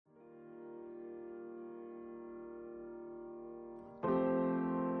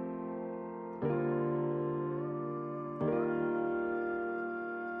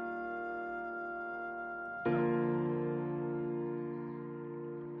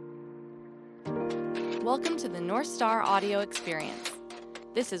Welcome to the North Star audio experience.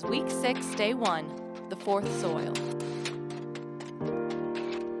 This is week 6, day 1, the fourth soil.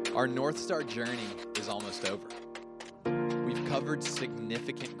 Our North Star journey is almost over. We've covered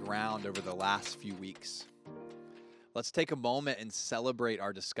significant ground over the last few weeks. Let's take a moment and celebrate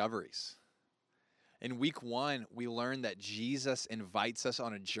our discoveries. In week 1, we learned that Jesus invites us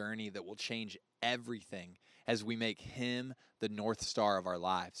on a journey that will change everything as we make Him the North Star of our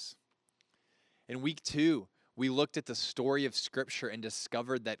lives. In week 2, we looked at the story of Scripture and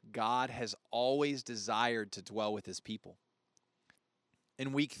discovered that God has always desired to dwell with His people.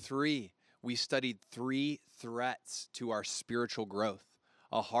 In week 3, we studied 3 threats to our spiritual growth: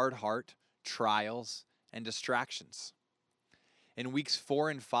 a hard heart, trials, and distractions. In weeks 4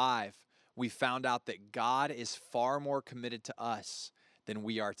 and 5, we found out that God is far more committed to us than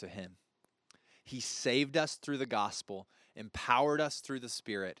we are to Him. He saved us through the gospel, empowered us through the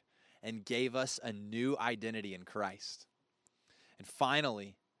Spirit, and gave us a new identity in Christ. And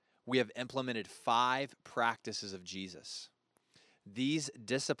finally, we have implemented 5 practices of Jesus. These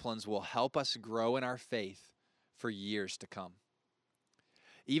disciplines will help us grow in our faith for years to come.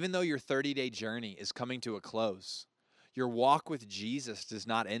 Even though your 30-day journey is coming to a close, your walk with Jesus does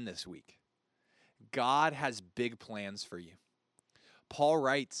not end this week. God has big plans for you. Paul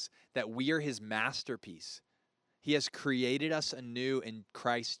writes that we are His masterpiece. He has created us anew in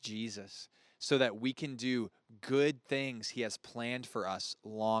Christ Jesus so that we can do good things He has planned for us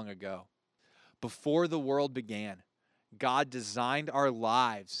long ago. Before the world began, God designed our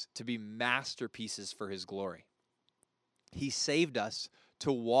lives to be masterpieces for His glory. He saved us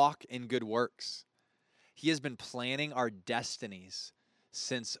to walk in good works. He has been planning our destinies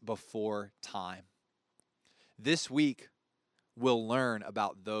since before time. This week, we'll learn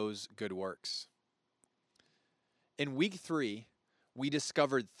about those good works. In week 3, we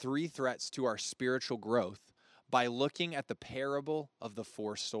discovered 3 threats to our spiritual growth by looking at the parable of the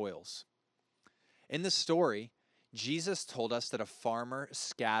 4 soils. In the story, Jesus told us that a farmer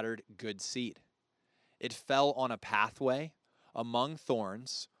scattered good seed. It fell on a pathway, among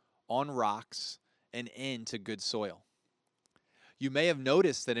thorns, on rocks, and into good soil. You may have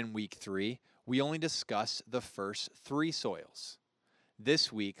noticed that in week 3, we only discussed the first 3 soils.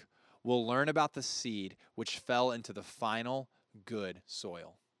 This week, we'll learn about the seed which fell into the final good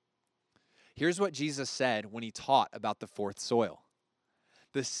soil. Here's what Jesus said when He taught about the 4th soil.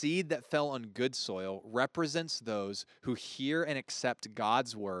 The seed that fell on good soil represents those who hear and accept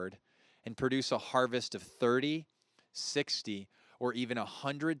God's word and produce a harvest of 30, 60, or even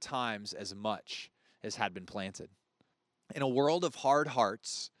 100 times as much as had been planted. In a world of hard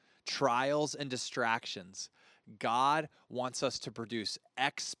hearts, trials, and distractions, God wants us to produce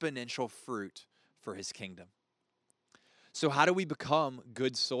exponential fruit for His kingdom. So how do we become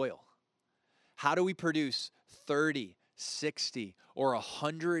good soil? How do we produce 30, 60, or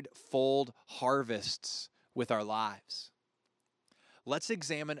 100-fold harvests with our lives? Let's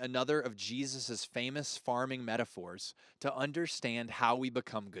examine another of Jesus' famous farming metaphors to understand how we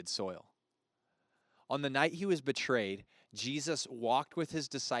become good soil. On the night He was betrayed, Jesus walked with His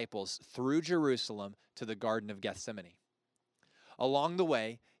disciples through Jerusalem to the Garden of Gethsemane. Along the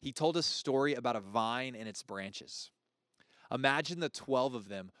way, He told a story about a vine and its branches. Imagine the 12 of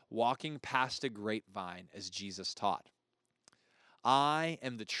them walking past a grapevine as Jesus taught. I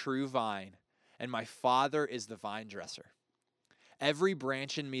am the true vine, and my Father is the vine dresser. Every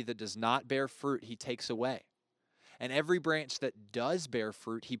branch in me that does not bear fruit, He takes away. And every branch that does bear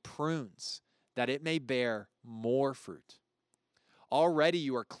fruit, He prunes, that it may bear more fruit. Already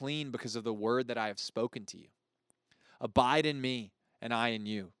you are clean because of the word that I have spoken to you. Abide in me, and I in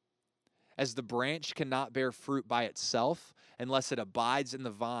you. As the branch cannot bear fruit by itself unless it abides in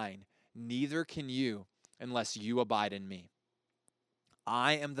the vine, neither can you unless you abide in me.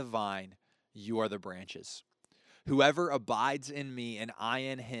 I am the vine, you are the branches. Whoever abides in me and I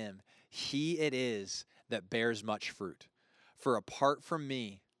in him, he it is that bears much fruit. For apart from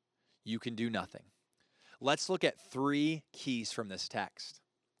me, you can do nothing. Let's look at 3 keys from this text.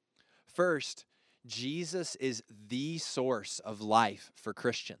 First, Jesus is the source of life for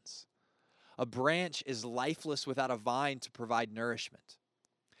Christians. A branch is lifeless without a vine to provide nourishment.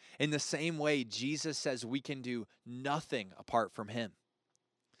 In the same way, Jesus says we can do nothing apart from Him.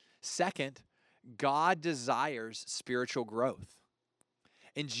 Second, God desires spiritual growth.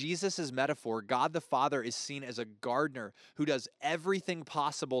 In Jesus' metaphor, God the Father is seen as a gardener who does everything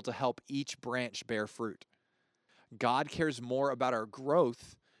possible to help each branch bear fruit. God cares more about our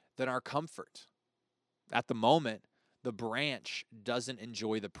growth than our comfort. At the moment, the branch doesn't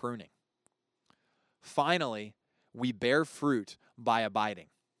enjoy the pruning. Finally, we bear fruit by abiding.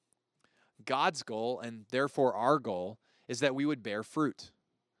 God's goal, and therefore our goal, is that we would bear fruit.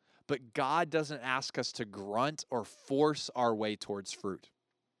 But God doesn't ask us to grunt or force our way towards fruit.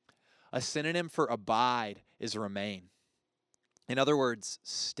 A synonym for abide is remain. In other words,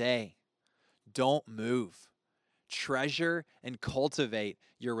 stay. Don't move. Treasure and cultivate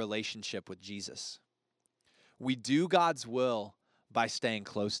your relationship with Jesus. We do God's will by staying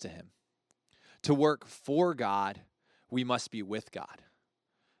close to Him. To work for God, we must be with God.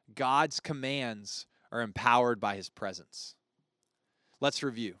 God's commands are empowered by His presence. Let's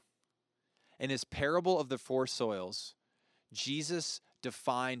review. In His parable of the four soils, Jesus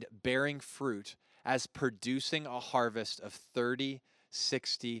defined bearing fruit as producing a harvest of 30,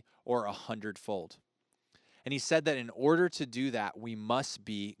 60, or 100-fold. And He said that in order to do that, we must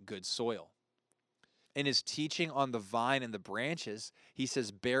be good soil. In His teaching on the vine and the branches, He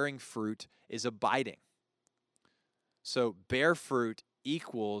says bearing fruit is abiding. So bear fruit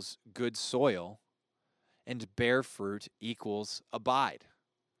equals good soil, and bear fruit equals abide.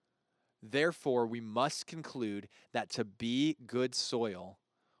 Therefore, we must conclude that to be good soil,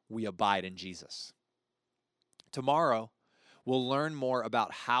 we abide in Jesus. Tomorrow, we'll learn more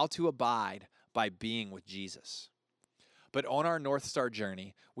about how to abide by being with Jesus. But on our North Star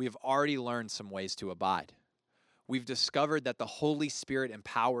journey, we have already learned some ways to abide. We've discovered that the Holy Spirit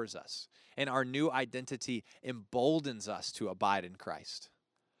empowers us, and our new identity emboldens us to abide in Christ.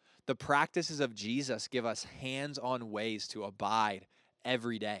 The practices of Jesus give us hands-on ways to abide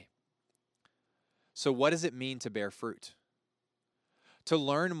every day. So what does it mean to bear fruit? To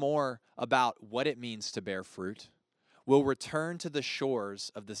learn more about what it means to bear fruit, we'll return to the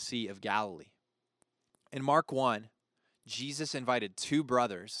shores of the Sea of Galilee. In Mark 1, Jesus invited two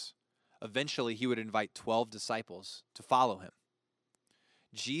brothers. Eventually, He would invite 12 disciples to follow Him.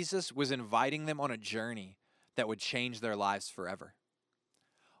 Jesus was inviting them on a journey that would change their lives forever.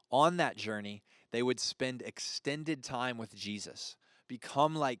 On that journey, they would spend extended time with Jesus,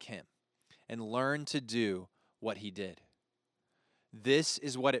 become like Him, and learn to do what He did. This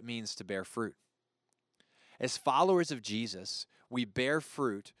is what it means to bear fruit. As followers of Jesus, we bear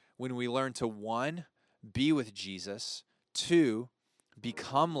fruit when we learn to 1, be with Jesus, 2,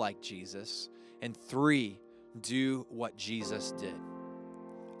 become like Jesus, and 3, do what Jesus did.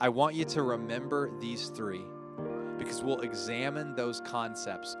 I want you to remember these 3 because we'll examine those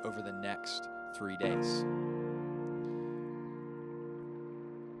concepts over the next 3 days.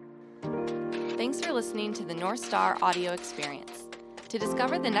 Thanks for listening to the North Star audio experience. To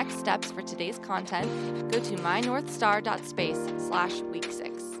discover the next steps for today's content, go to mynorthstar.space/week6.